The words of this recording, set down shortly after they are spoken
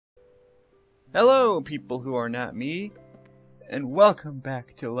Hello, people who are not me, and welcome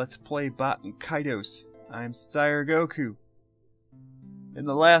back to Let's Play Baten Kaitos. I'm Sire Goku. In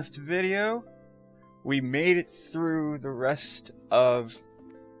the last video, we made it through the rest of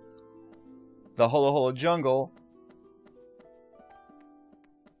the Holo Holo jungle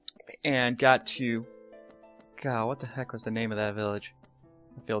and got to... God, what the heck was the name of that village?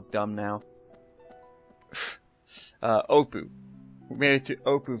 I feel dumb now. Opu. We made it to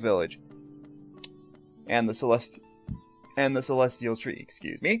Opu village. And the celestial tree,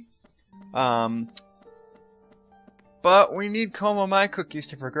 excuse me. But we need Komomai cookies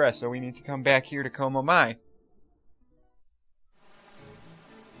to progress, so we need to come back here to Komomai.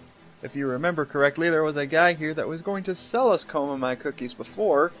 If you remember correctly, there was a guy here that was going to sell us Komomai cookies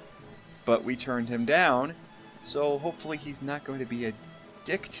before, but we turned him down, so hopefully he's not going to be a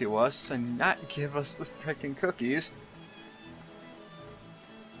dick to us and not give us the frickin' cookies.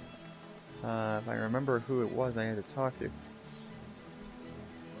 If I remember who it was I had to talk to.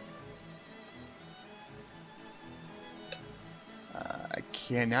 I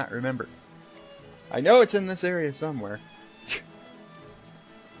cannot remember. I know it's in this area somewhere.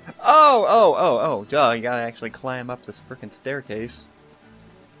 Oh, duh, you gotta actually climb up this frickin' staircase.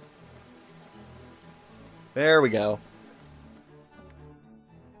 There we go.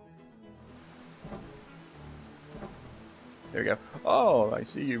 There we go. Oh, I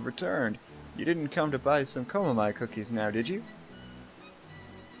see you've returned. You didn't come to buy some Komomai cookies now, did you?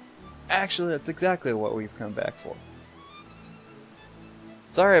 Actually, that's exactly what we've come back for.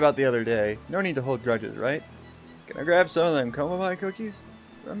 Sorry about the other day. No need to hold grudges, right? Can I grab some of them Komomai cookies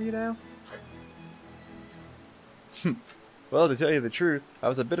from you now? Well, to tell you the truth, I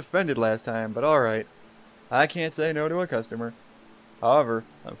was a bit offended last time, but alright. I can't say no to a customer. However,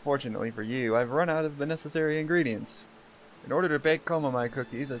 unfortunately for you, I've run out of the necessary ingredients. In order to bake Komomai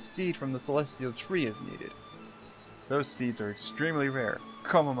cookies, a seed from the celestial tree is needed. Those seeds are extremely rare.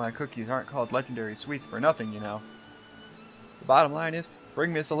 Komomai cookies aren't called legendary sweets for nothing, you know. The bottom line is,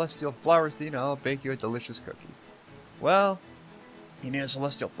 bring me a celestial flower seed and I'll bake you a delicious cookie. Well, you need a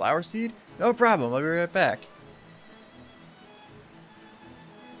celestial flower seed? No problem, I'll be right back.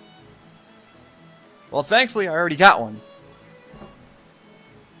 Well, thankfully I already got one.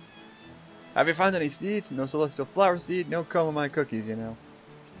 Have you found any seeds? No celestial flower seed, no Komomai cookies, you know.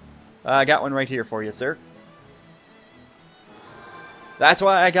 I got one right here for you, sir. That's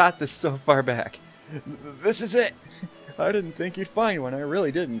why I got this so far back. This is it! I didn't think you'd find one, I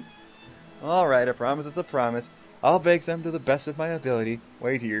really didn't. Alright, a promise is a promise. I'll bake them to the best of my ability.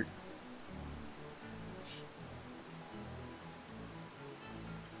 Wait here.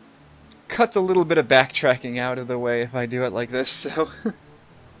 Cuts a little bit of backtracking out of the way if I do it like this, so...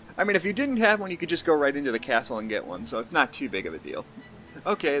 I mean, if you didn't have one, you could just go right into the castle and get one, so it's not too big of a deal.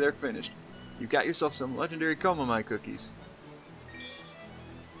 Okay, they're finished. You've got yourself some legendary Komomai cookies.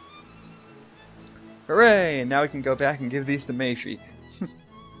 Hooray! And now we can go back and give these to Maifi.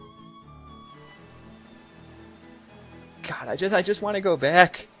 God, I just want to go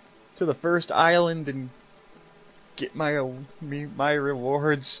back to the first island and get my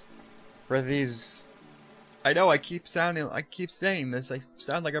rewards for these. I know I keep saying this, I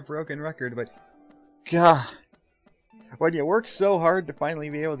sound like a broken record, but God, when you work so hard to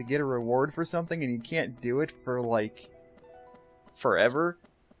finally be able to get a reward for something and you can't do it for like forever,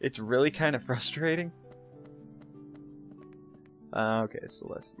 it's really kind of frustrating. Okay,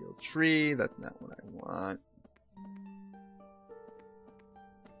 celestial tree, that's not what I want.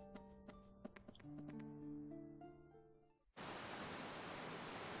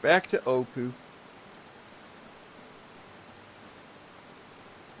 Back to Opu.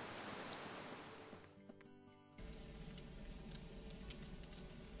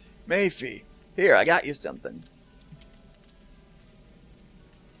 Maifi, here, I got you something.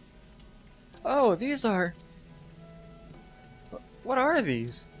 Oh, these are... What are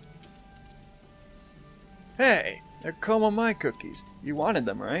these? Hey, they're Komomai cookies. You wanted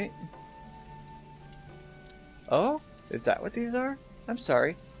them, right? Oh? Is that what these are? I'm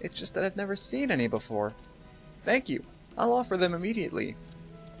sorry, it's just that I've never seen any before. Thank you. I'll offer them immediately.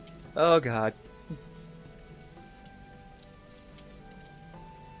 Oh, God.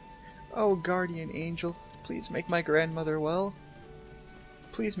 Oh, guardian angel, please make my grandmother well.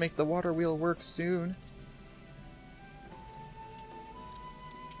 Please make the water wheel work soon.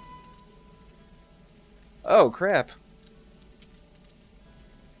 Oh, crap.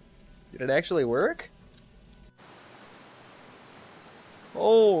 Did it actually work?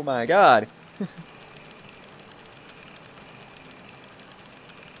 Oh my God.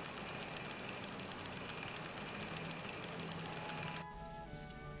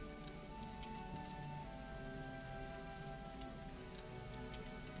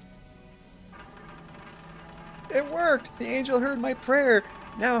 It worked! The angel heard my prayer!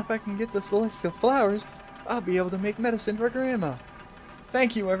 Now if I can get the celestial flowers, I'll be able to make medicine for Grandma.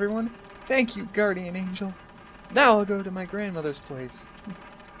 Thank you, everyone. Thank you, guardian angel. Now I'll go to my grandmother's place.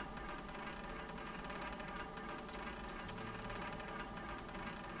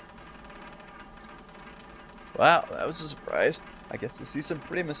 Wow, that was a surprise. I guess you'll see some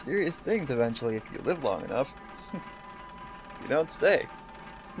pretty mysterious things eventually if you live long enough. You don't say.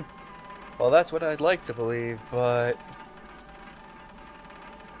 Well, that's what I'd like to believe, but...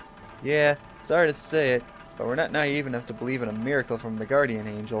 Yeah, sorry to say it, but we're not naive enough to believe in a miracle from the guardian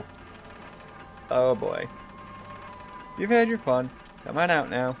angel. Oh boy. You've had your fun. Come on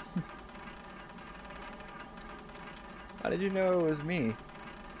out now. How did you know it was me?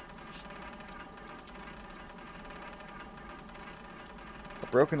 A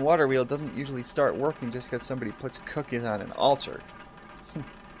broken water wheel doesn't usually start working just because somebody puts cookies on an altar.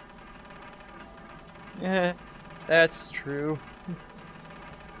 Yeah, that's true.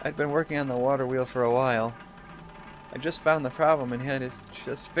 I'd been working on the water wheel for a while. I just found the problem and had it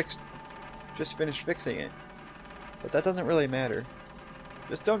just finished fixing it. But that doesn't really matter.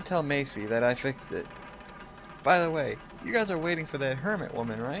 Just don't tell Macy that I fixed it. By the way, you guys are waiting for that hermit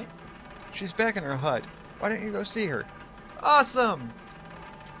woman, right? She's back in her hut. Why don't you go see her? Awesome!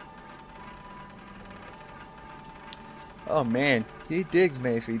 Oh man, he digs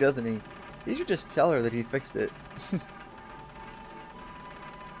Macy, doesn't he? You should just tell her that he fixed it.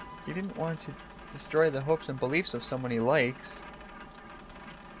 He didn't want to destroy the hopes and beliefs of someone he likes.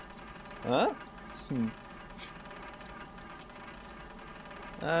 Huh?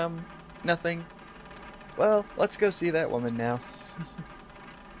 Nothing. Well, let's go see that woman now.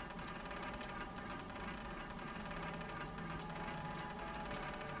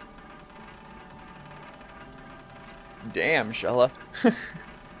 Damn, Shella.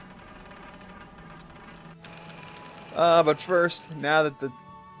 But first, now that the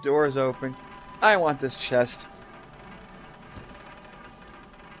door is open, I want this chest.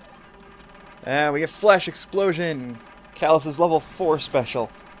 And we get Flash Explosion! Callus's level 4 special.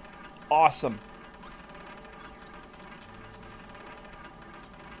 Awesome.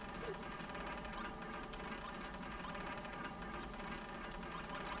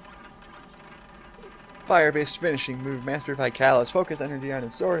 Fire-based finishing move mastered by Callus. Focus energy on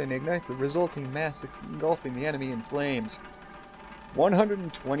his sword and ignite the resulting mass, engulfing the enemy in flames.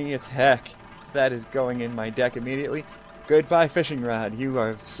 120 attack. That is going in my deck immediately. Goodbye, fishing rod. You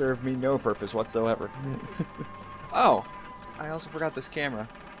have served me no purpose whatsoever. Oh, I also forgot this camera.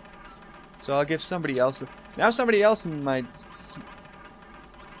 So I'll give somebody else... Now somebody else in my...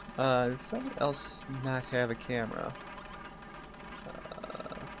 somebody else not have a camera.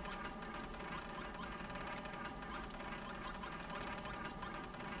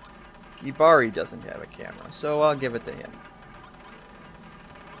 Gibari doesn't have a camera, so I'll give it to him.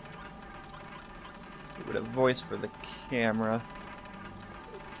 Give it a voice for the camera.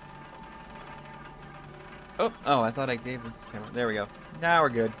 Oh, I thought I gave the camera. There we go. Now we're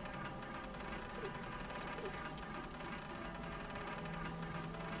good.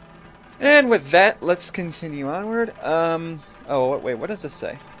 And with that, let's continue onward. Oh, wait, what does this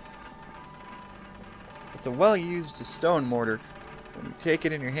say? It's a well-used stone mortar. When you take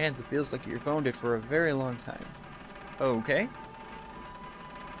it in your hands, it feels like you've owned it for a very long time. Okay.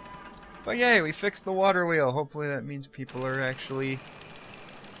 But yay, we fixed the water wheel. Hopefully that means people are actually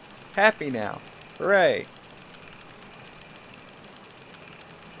happy now. Hooray!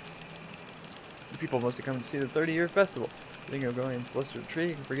 The people must have come to see the 30-year festival. Think of going and Celestial Tree,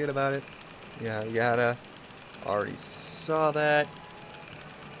 you can forget about it. Yada yada. Already saw that.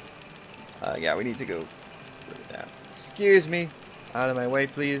 Yeah, we need to go put it down. Excuse me. Out of my way,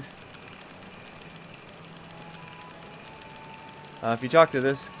 please. If you talk to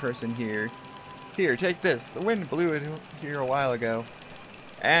this person here, here, take this. The wind blew it here a while ago,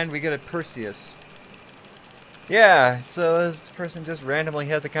 and we get a Perseus. Yeah, so this person just randomly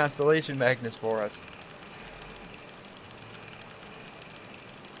has a constellation magnet for us.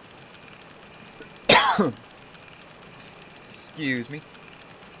 Excuse me.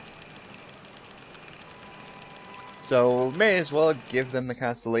 So, may as well give them the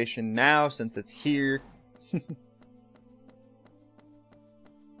constellation now, since it's here.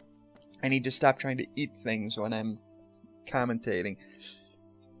 I need to stop trying to eat things when I'm commentating.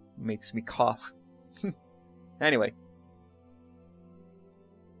 Makes me cough. Anyway.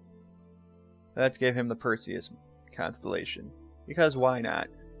 Let's give him the Perseus constellation. Because why not?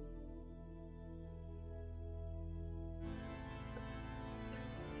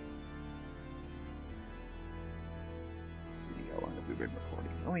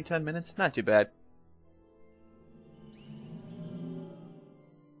 Only 10 minutes? Not too bad.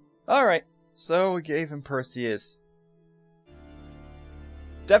 Alright, so we gave him Perseus.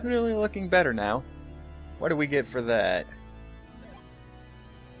 Definitely looking better now. What do we get for that?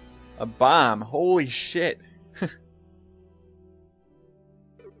 A bomb. Holy shit.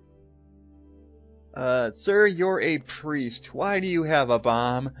 Sir, you're a priest. Why do you have a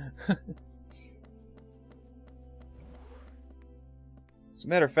bomb? As a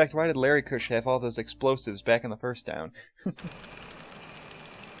matter of fact, why did Larry Kush have all those explosives back in the first town?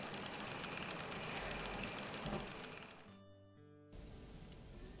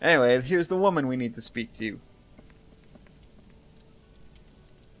 Anyways, here's the woman we need to speak to.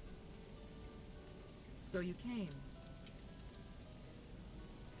 So you came.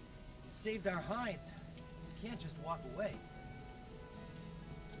 You saved our hides. You can't just walk away.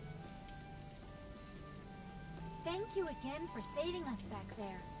 Thank you again for saving us back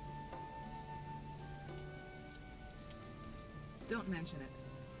there. Don't mention it.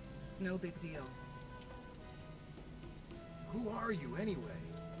 It's no big deal. Who are you, anyway?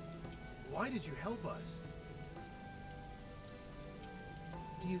 Why did you help us?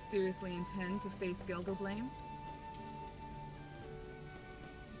 Do you seriously intend to face Geldo blame?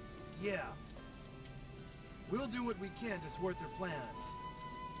 Yeah. We'll do what we can to thwart their plans.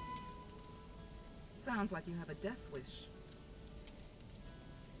 Sounds like you have a death wish.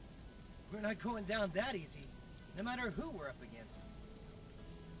 We're not going down that easy, no matter who we're up against.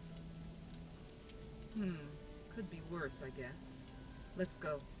 Could be worse, I guess. Let's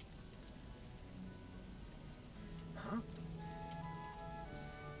go. Huh?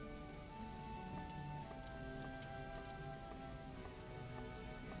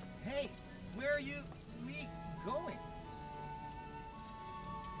 Hey, where are we going?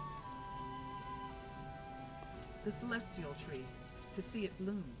 The celestial tree, to see it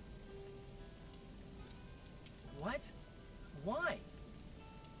bloom. What? Why?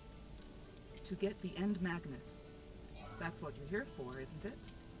 To get the End Magnus. That's what you're here for, isn't it?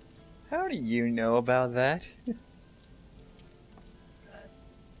 How do you know about that?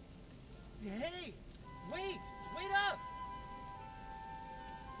 Hey! Wait up!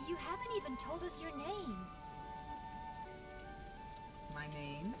 You haven't even told us your name. My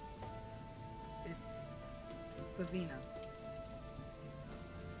name? It's Savyna.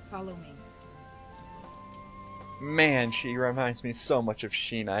 Follow me. Man, she reminds me so much of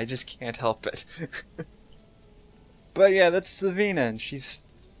Sheena. I just can't help it. But yeah, that's Savyna, and she's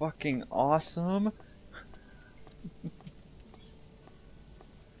fucking awesome.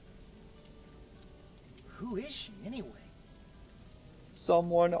 Who is she, anyway?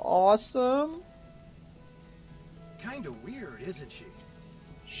 Someone awesome? Kinda weird, isn't she?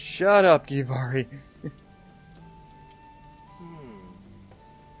 Shut up, Gibari.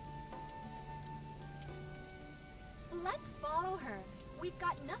 Let's follow her. We've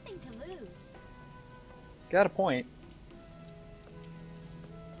got nothing to lose. Got a point.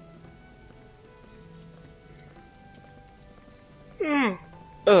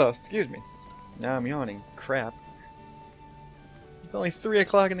 Excuse me. Now I'm yawning. Crap. It's only 3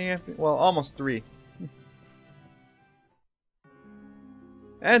 o'clock in the afternoon. Well, almost 3.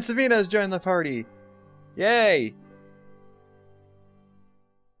 And Savyna has joined the party. Yay!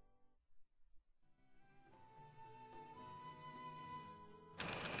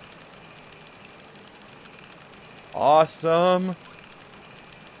 Awesome!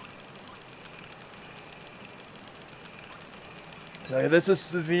 So this is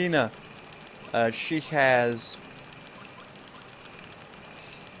Savyna. She has...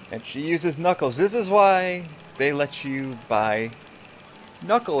 And she uses knuckles. This is why they let you buy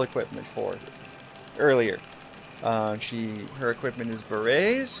knuckle equipment for it earlier. Her equipment is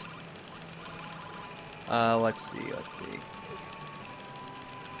berets. Let's see.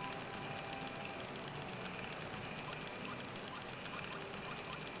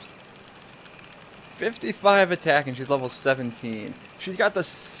 55 attack and she's level 17. She's got the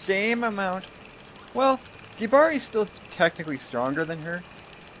same amount. Well, Gibari's still technically stronger than her.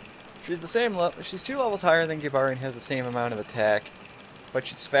 She's the same level. She's 2 levels higher than Gibari and has the same amount of attack, but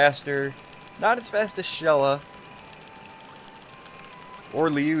she's faster. Not as fast as Shella or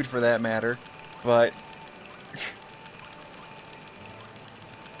Liud for that matter, but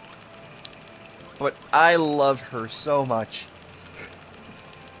but I love her so much.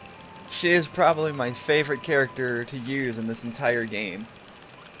 She is probably my favorite character to use in this entire game,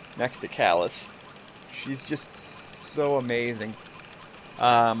 next to Callus. She's just so amazing.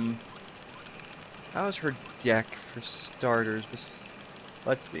 How's her deck for starters?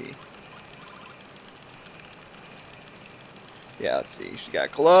 Let's see. Yeah, let's see. She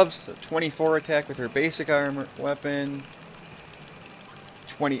got gloves, so 24 attack with her basic armor weapon,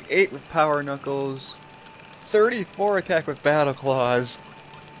 28 with Power Knuckles, 34 attack with Battle Claws,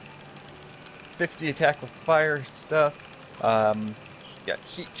 50 attack with Fire stuff. Got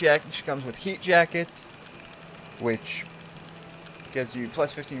Heat Jacket. She comes with Heat Jackets, which gives you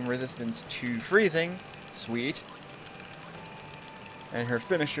plus 15 resistance to freezing. Sweet. And her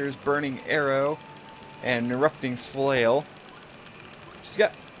finishers, Burning Arrow and Erupting Flail. She's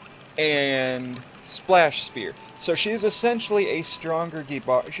got and Splash Spear. So she's essentially a stronger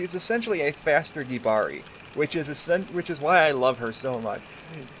Gibari. She's essentially a faster Gibari, which is why I love her so much.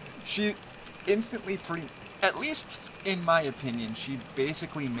 She instantly at least in my opinion, she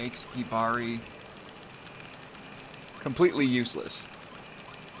basically makes Gibari completely useless.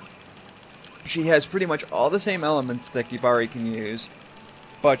 She has pretty much all the same elements that Gibari can use,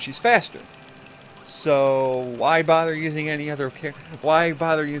 but she's faster. So why bother using why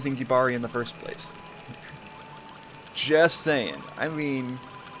bother using Gibari in the first place? Just saying. I mean,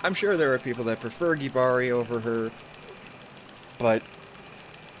 I'm sure there are people that prefer Gibari over her, but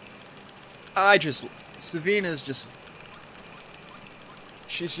Savyna's just,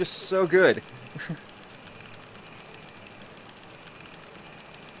 she's just so good.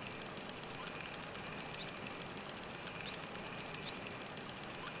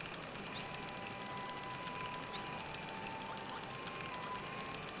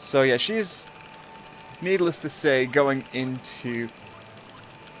 So yeah, she's, needless to say, going into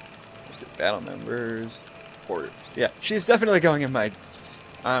battle members, or yeah, she's definitely going on my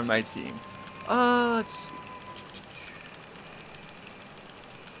team. Let's see.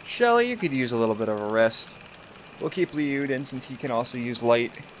 Shelly, you could use a little bit of a rest. We'll keep Liuden since he can also use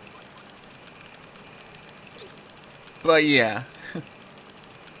light. But yeah.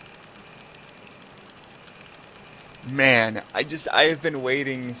 Man, I have been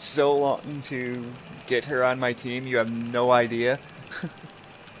waiting so long to get her on my team, you have no idea.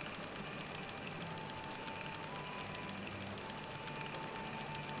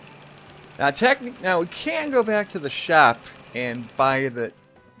 Now we can go back to the shop and buy the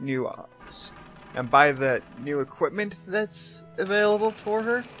new equipment that's available for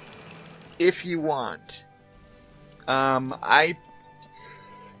her, if you want.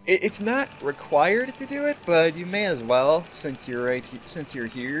 It's not required to do it, but you may as well since you're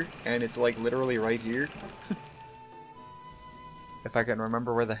here, and it's like literally right here. If I can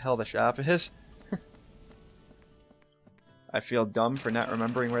remember where the hell the shop is. I feel dumb for not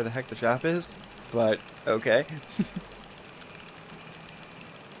remembering where the heck the shop is, but okay.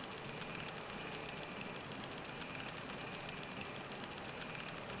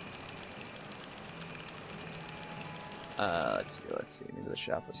 Let's see, maybe the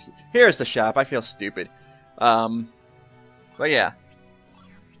shop was huge. Here's the shop, I feel stupid. But yeah.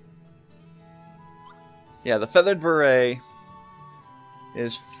 Yeah, the Feathered Beret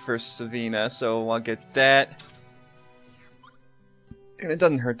is for Savyna, so I'll get that. And it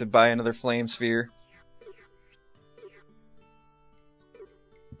doesn't hurt to buy another Flame Sphere.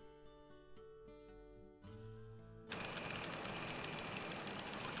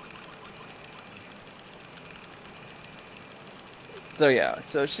 So yeah,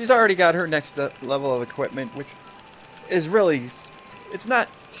 so she's already got her next level of equipment, which is really, it's not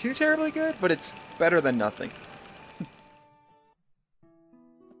too terribly good, but it's better than nothing.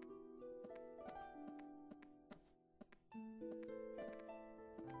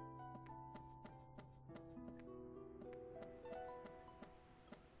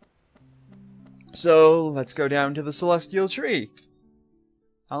 So, let's go down to the Celestial Tree.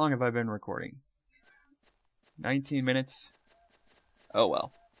 How long have I been recording? 19 minutes? Oh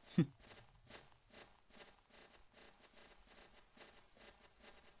well.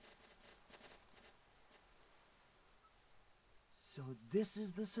 So this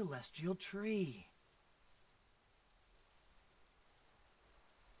is the Celestial Tree.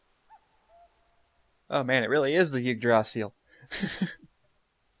 Oh man, it really is the Yggdrasil.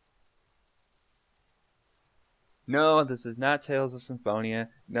 No, this is not Tales of Symphonia.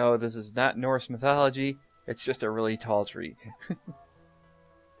 No, this is not Norse mythology. It's just a really tall tree.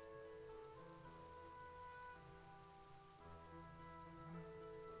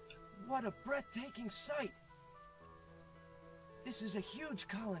 What a breathtaking sight! This is a huge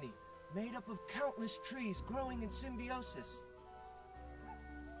colony, made up of countless trees growing in symbiosis.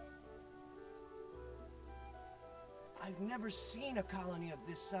 I've never seen a colony of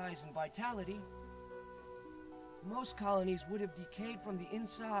this size and vitality. Most colonies would have decayed from the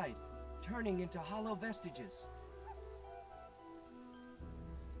inside, turning into hollow vestiges.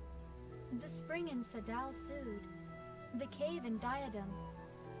 The spring in Sadal Sud, the cave in Diadem.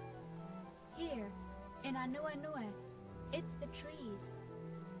 Here, in Anuenue, it's the trees.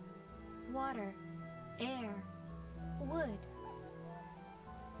 water, air, wood.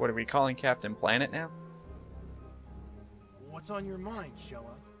 What are we calling Captain Planet now? What's on your mind,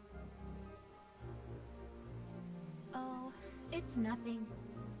 Shella? Oh, it's nothing.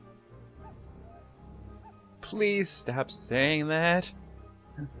 Please stop saying that.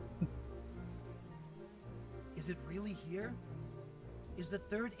 Is it really here? Is the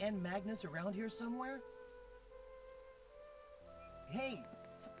third N Magnus around here somewhere? Hey,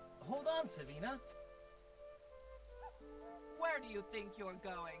 hold on, Savyna. Where do you think you're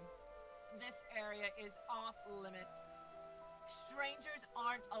going? This area is off limits. Strangers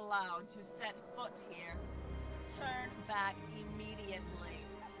aren't allowed to set foot here. Turn back immediately.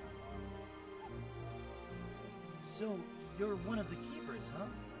 So, you're one of the keepers, huh?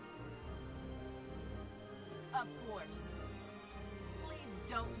 Of course. Please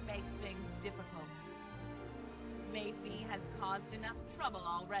don't make things difficult. Mayfie has caused enough trouble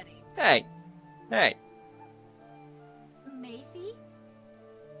already. Hey! Hey! Mayfie?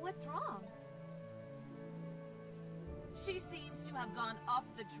 What's wrong? She seems to have gone up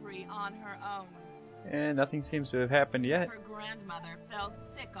the tree on her own. And nothing seems to have happened yet. Her grandmother fell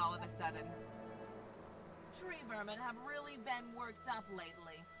sick all of a sudden. Tree vermin have really been worked up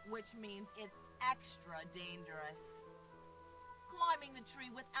lately, which means it's extra dangerous. Climbing the tree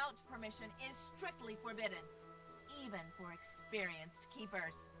without permission is strictly forbidden, even for experienced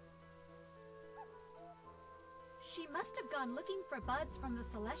keepers. She must have gone looking for buds from the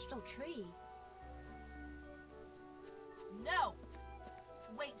celestial tree. No!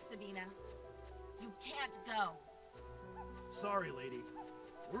 Wait, Savyna. You can't go. Sorry, lady.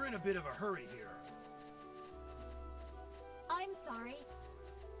 We're in a bit of a hurry here. I'm sorry.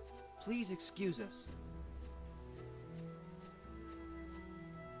 Please excuse us.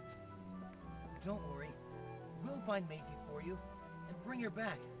 Don't worry. We'll find Mayfie for you and bring her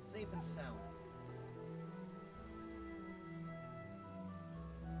back safe and sound.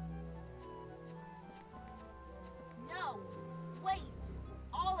 No! Wait!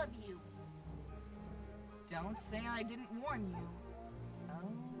 All of you! Don't say I didn't warn you. Oh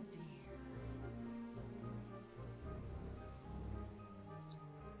dear.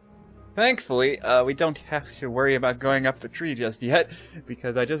 Thankfully, we don't have to worry about going up the tree just yet,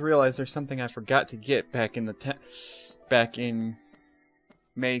 because I just realized there's something I forgot to get back in back in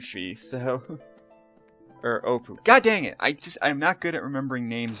Mayfie, so... or Opu. God dang it! I'm not good at remembering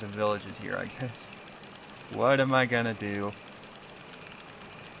names of villages here, I guess. What am I gonna do?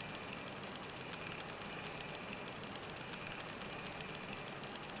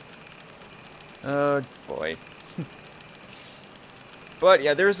 Oh boy. But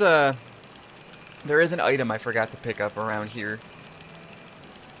yeah, there is an item I forgot to pick up around here.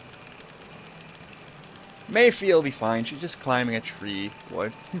 Mayfie will be fine. She's just climbing a tree.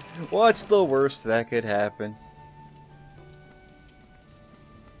 What's the worst that could happen?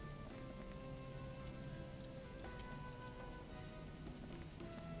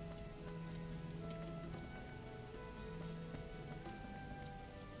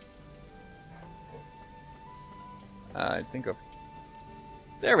 I think of...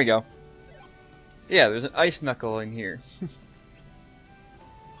 There we go. Yeah, there's an ice knuckle in here.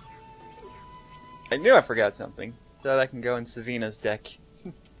 I knew I forgot something, so that can go in Savyna's deck.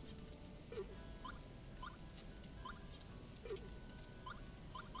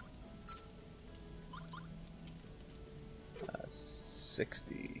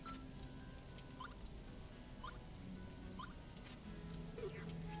 60.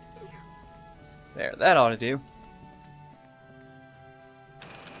 There, that ought to do.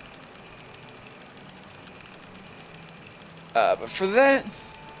 But for that,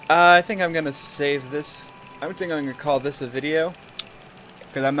 I think I'm gonna save this. I think I'm gonna call this a video,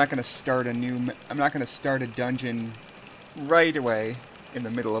 because I'm not gonna start a dungeon right away in the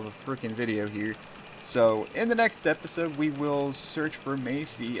middle of a freaking video here. So in the next episode, we will search for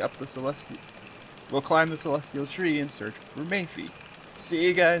Mayfie up the celestial. We'll climb the celestial tree and search for Mayfie. See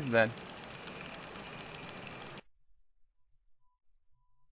you guys then.